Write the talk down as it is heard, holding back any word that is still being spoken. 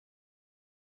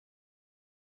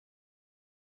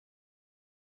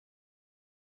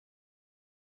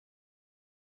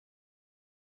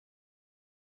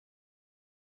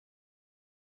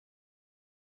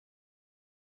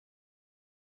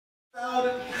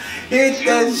Hit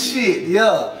that shit,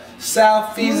 yeah.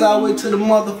 Southeast all the way to the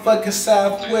motherfucking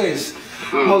southwest.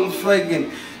 Motherfucking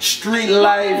street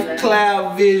life,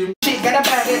 cloud vision. Shit, gotta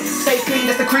buy that. Stay clean,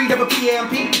 that's the creed of a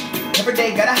PMP. Every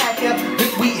day gotta hack up.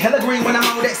 Big weed, hella green when I'm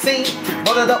on that scene.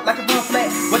 Roll it up like a run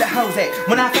flat. Where the hoes at?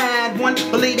 When I find one,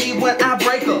 believe me when I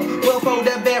break up. Well, for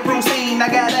that bedroom scene, I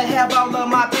gotta have all of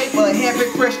my paper. Have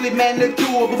it freshly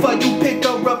manicured before you pick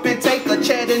her up and take her.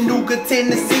 Chattanooga,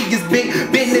 Tennessee is big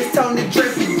business, Tony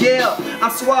Drippy, yeah.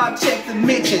 I'm suave, check the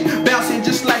mention. Bouncing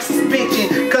just like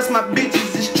suspension, cause my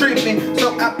bitches is tripping.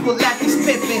 So I pull out this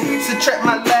pimpin', subtract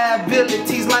my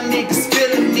liabilities. My niggas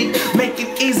feeling me,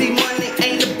 making easy money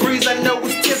ain't a breeze. I know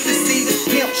it's tempting to see this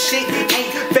pimp shit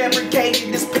ain't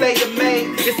fabricated, this player made.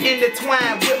 It's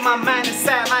intertwined with my mind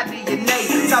inside my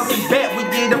DNA. Talking back, we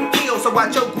get a feel, so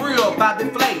watch your grill, Bobby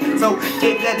Flay. So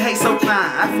get that hate so fine,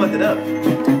 I fucked it up,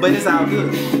 but it's all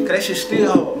good, cause that shit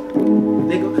still hard.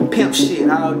 Nigga, pimp shit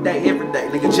all day, every day.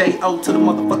 Nigga, J.O. to the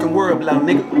motherfucking world below,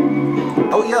 nigga.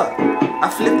 Oh yeah, I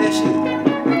flip that shit.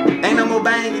 Ain't no more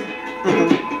banging.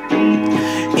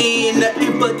 Ain't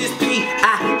nothing but this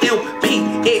P-I-M-P-S-H-I-T.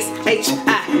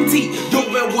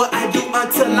 Doing what I do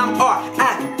until I'm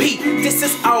R.I.P. This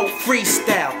is all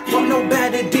freestyle. Won't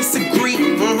nobody disagree.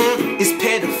 It's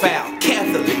pedophile,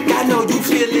 Catholic. I know you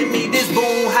feeling me, this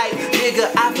boom hype.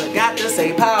 Nigga, I forgot to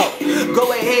say power.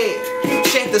 Go ahead.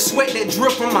 Check the sweat that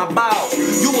drip from my balls.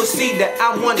 You will see that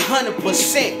I'm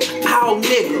 100% all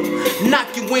nigga.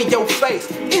 Knock you in your face.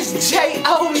 It's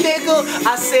J.O. nigga.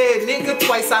 I said nigga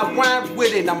twice. I rhymed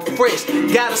with it. I'm fresh.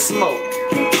 Gotta smoke.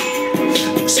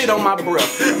 Shit on my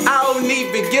breath. I don't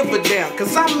even give a damn,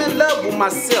 cause I'm in love with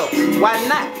myself. Why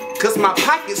not? Cause my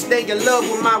pockets stay in love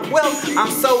with my wealth. I'm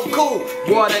so cool.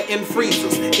 Water in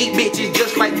freezers. Eat bitches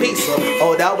just like pizza.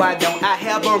 Although I don't, I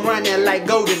have them running like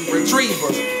golden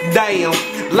retrievers. Damn,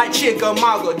 like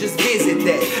Chickamauga, just visit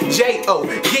that. J.O.,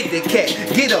 get the cat,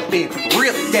 get up and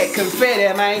rip that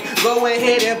confetti, man. Go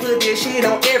ahead and put this shit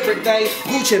on everything.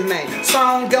 Gucci, man.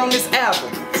 Song on this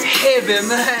album, it's heavy,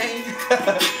 man.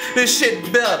 This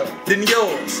shit better than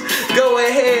yours. Go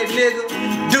ahead, nigga,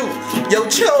 do your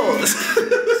chores.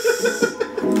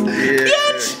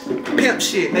 Bitch! Pimp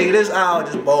shit, nigga, this all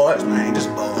just bars, man, just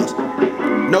bars.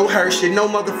 No her shit, no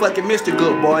motherfucking Mr.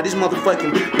 Good Boy. This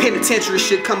motherfucking penitentiary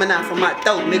shit coming out from my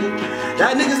throat, nigga.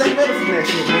 Y'all niggas ain't ready for that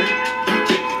shit, man.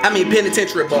 I mean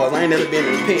penitentiary bars, I ain't never been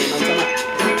in a pen, I'm talking about.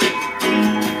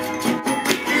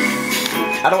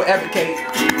 I don't advocate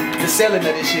the selling of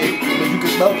this shit, but you can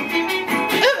smoke it.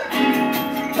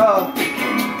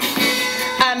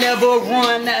 I never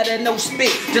run out of no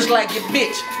spit, just like your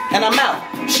bitch, and I'm out.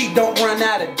 She don't run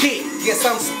out of dick. Guess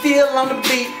I'm still on the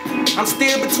beat. I'm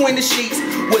still between the sheets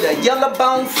with a yellow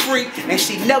bone freak, and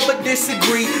she never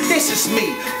disagree. This is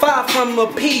me, far from a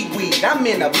peeweed. I'm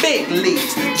in a big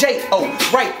leagues. J.O.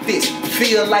 write this,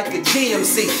 feel like a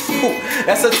GMC. Ooh,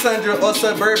 that's a Tundra or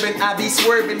Suburban. I be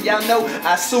swerving, y'all know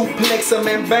I suplex them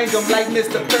and bang them like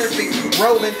Mr. Perfect.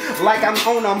 Rolling like I'm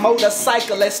on a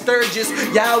motorcycle at Sturgis.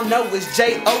 Y'all know it's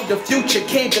J.O. the future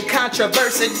king of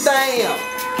controversy.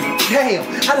 Damn,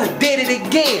 I done did it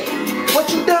again. What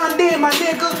you done did, my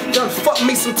nigga? Done fuck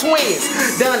me some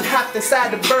twins. Done hopped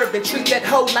inside the bourbon, treat that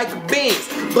hoe like a Benz.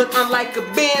 But unlike a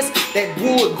Benz, that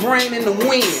wood grain in the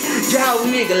wind. Y'all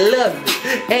nigga love it,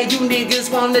 and you niggas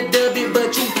wanna dub it,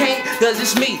 but you can't, cause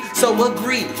it's me, so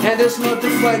agree. And this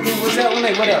motherfucking, what's that one?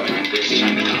 What up?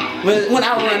 When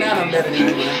I run out, I'm better than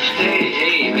you,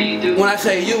 man. When I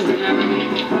say you.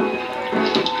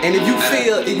 And if you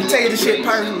feel, if you take this shit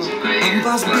personal, I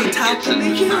must be talking to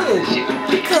you,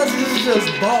 because it's just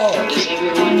balls.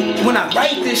 When I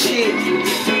write this shit,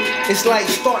 it's like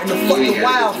starting a fucking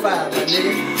wildfire, my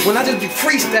nigga. When I just be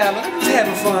freestyling, I'm just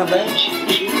having fun, baby.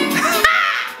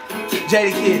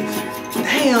 JD Kids,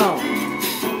 damn,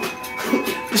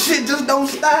 the shit just don't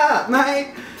stop,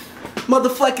 man.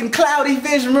 Motherfucking cloudy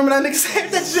vision. Remember that nigga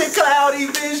said that shit? Cloudy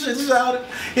vision, shout.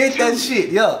 Hit that shit,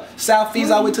 yo.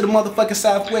 Southeast all the way to the motherfucking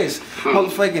southwest.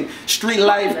 Motherfucking street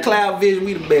life, cloud vision,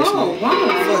 we the best. Oh, wow.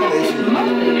 Fuck that shit.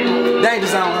 Danger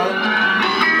zone, huh?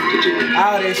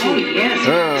 All that shit.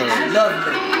 Love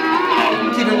it.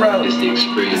 Keep it rolling.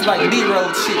 It's like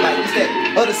B-roll shit, like what's that?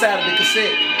 Other side of the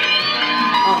cassette.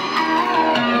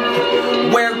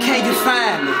 Where can you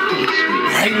find me?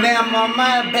 Right now my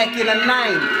mind back in the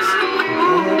 90s.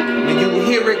 When you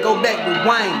hear it, go back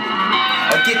rewind it.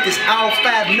 Or get this all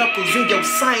 5 knuckles in your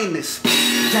sinus.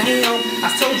 Damn,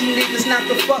 I told you niggas not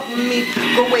to fuck with me.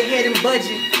 Go ahead and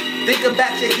budget. think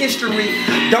about your history.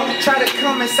 Don't try to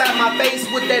come inside my face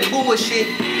with that bullshit.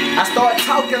 I start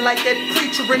talking like that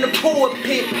preacher in the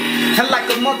pulpit, and like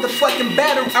a motherfucking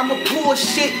battle, I'ma pull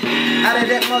shit out of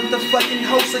that motherfucking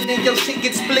host, and then your shit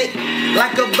gets split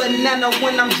like a banana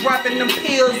when I'm dropping them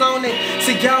pills on it.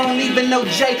 See, y'all don't even know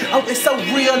Jay. Oh, it's so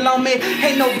real on me.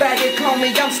 Ain't nobody clone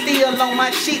me. I'm still on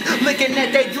my shit. Looking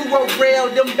at that Euro rail,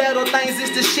 them battle things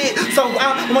is the shit. So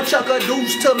I'ma chuck a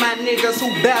deuce to my niggas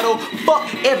who battle. Fuck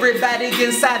everybody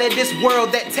inside of this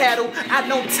world that tattle. I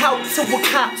don't talk to the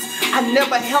cops. I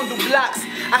never handle blocks.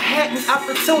 I had an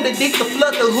opportunity to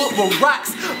flood the hood with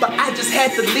rocks, but I just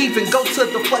had to leave and go to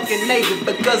the fucking Navy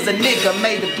because a nigga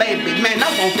made a baby. Man, I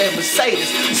want that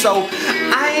Mercedes. So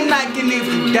I ain't knocking if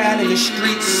you down in the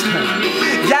streets.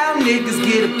 Y'all niggas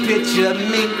get a picture of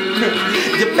me.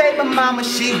 Your baby mama,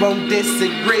 she won't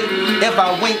disagree. If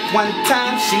I wink one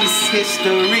time, she's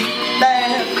history.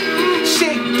 Damn,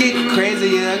 shit get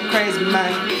crazier, crazy,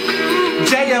 man.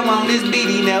 J.O. on this beat,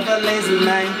 he never lazy,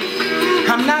 man.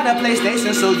 I'm not a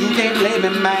PlayStation, so you can't blame me,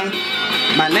 man.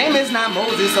 My name is not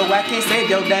Moses, so I can't save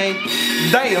your name.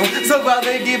 Damn, so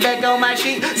brother, get back on my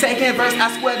shit. Second verse,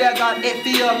 I swear to God, it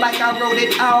feel like I wrote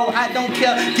it all. I don't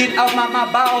care, get off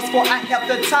my balls, for I have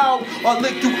to talk. Or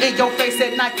look you in your face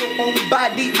and knock your own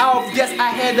body off. Yes, I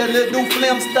had a little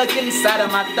phlegm stuck inside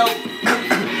of my throat.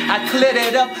 I cleared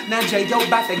it up, now J.O.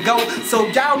 about to go. So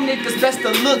y'all niggas best to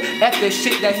look at the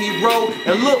shit that he wrote.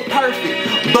 It look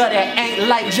perfect, but it ain't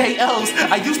like J.O.'s.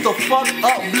 I used to fuck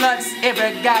up blunts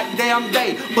every goddamn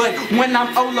day, but when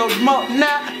I'm Olo'd up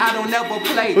now, I don't ever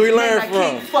play. Who you learn from?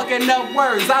 I keep fucking up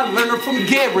words, I learned from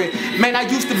Gary. Man, I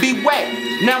used to be wet,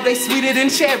 now they sweeter than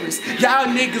cherries.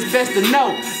 Y'all niggas best to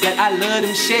know that I love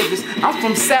them Chevys. I'm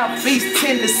from Southeast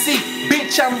Tennessee.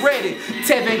 Bitch, I'm ready.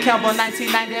 Tevin Campbell,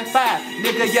 1995.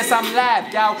 Nigga, yes, I'm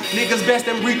live, y'all. Niggas best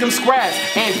to read them scribes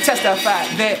and testify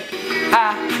that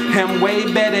I am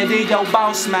way better than your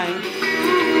boss, man.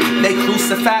 They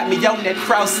crucified me on that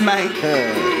cross, man.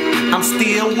 I'm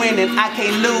still winning, I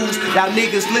can't lose. Y'all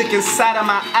niggas look inside of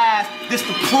my eyes. This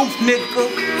the proof, nigga.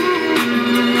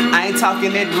 I ain't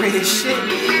talking that red shit.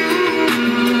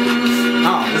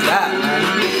 Oh, what's that,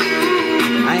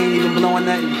 man? I ain't even blowing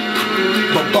nothing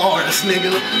but bars,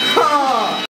 nigga.